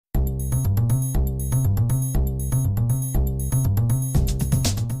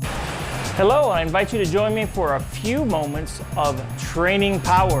Hello, I invite you to join me for a few moments of training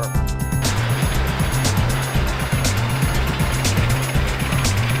power.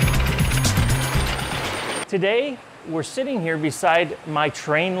 Today, we're sitting here beside my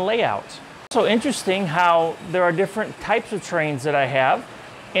train layout. It's so interesting how there are different types of trains that I have,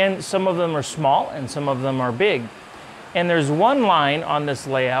 and some of them are small and some of them are big. And there's one line on this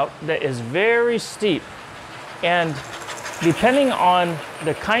layout that is very steep, and depending on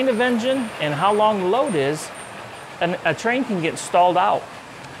the kind of engine and how long the load is, a train can get stalled out.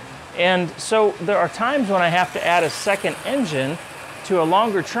 And so there are times when I have to add a second engine to a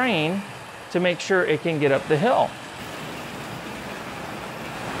longer train to make sure it can get up the hill.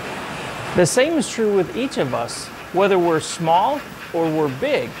 The same is true with each of us, whether we're small or we're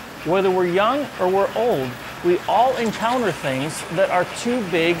big, whether we're young or we're old. We all encounter things that are too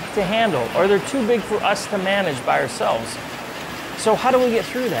big to handle, or they're too big for us to manage by ourselves. So how do we get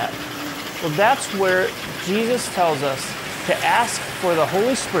through that? Well, that's where Jesus tells us to ask for the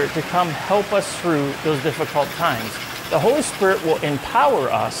Holy Spirit to come help us through those difficult times. The Holy Spirit will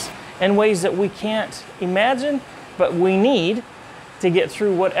empower us in ways that we can't imagine, but we need to get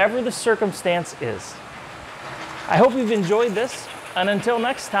through whatever the circumstance is. I hope you've enjoyed this, and until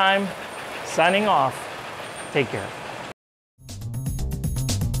next time, signing off. Take care.